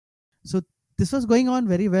So this was going on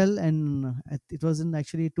very well, and it was in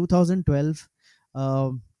actually 2012.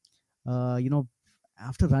 um, you know,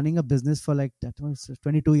 after running a business for like, that was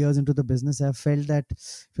 22 years into the business, I felt that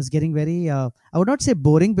it was getting very, I would not say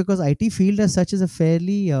boring, because IT field as such is a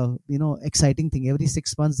fairly exciting thing. Every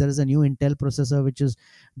 6 months there is a new Intel processor which is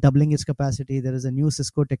doubling its capacity. There is a new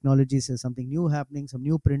Cisco technology, so something new happening, some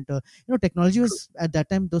new printer. Technology True. was at that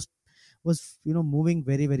time, those was moving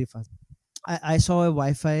very very fast. I saw a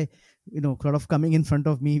Wi-Fi, sort of coming in front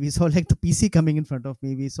of me. We saw like the PC coming in front of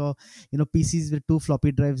me. We saw, PCs with two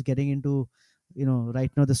floppy drives getting into,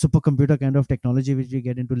 right now the supercomputer kind of technology, which we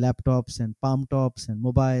get into laptops and palm tops and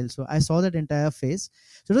mobile. So I saw that entire phase.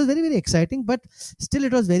 So it was very, very exciting, but still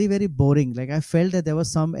it was very, very boring. Like I felt that there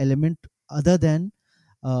was some element other than,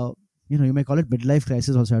 uh, you may call it midlife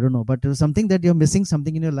crisis also. I don't know, but it was something that you're missing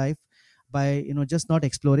something in your life by, just not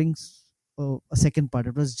exploring a second part.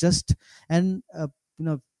 It was just, and you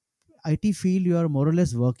know IT field, you are more or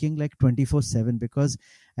less working like 24/7, because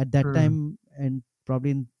at that Hmm. time, and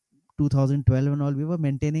probably in 2012 and all, we were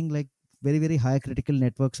maintaining like very very high critical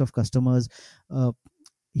networks of customers, uh,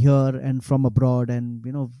 here and from abroad. And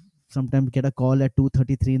sometimes get a call at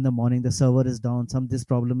 2:33 in the morning, the server is down, this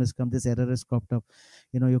problem has come, this error has cropped up.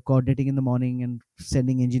 You're coordinating in the morning and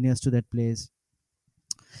sending engineers to that place.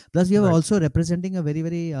 Plus, we were Right. also representing a very,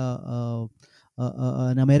 very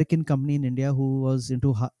an American company in India who was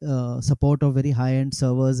into support of very high-end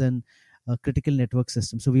servers and critical network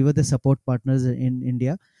systems. So we were the support partners in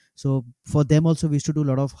India. So for them also, we used to do a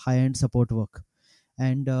lot of high-end support work.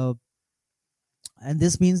 And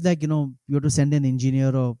this means like, you have to send an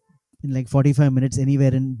engineer or in like 45 minutes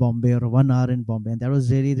anywhere in Bombay, or 1 hour in Bombay. And that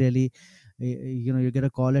was really, really, you get a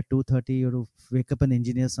call at 2:30, you have to wake up an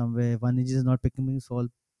engineer somewhere. One engineer is not picking me, so I'll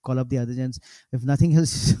call up the other gens. If nothing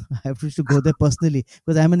else, I have to go there personally,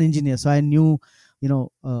 because I'm an engineer. So I knew,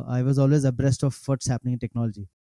 I was always abreast of what's happening in technology.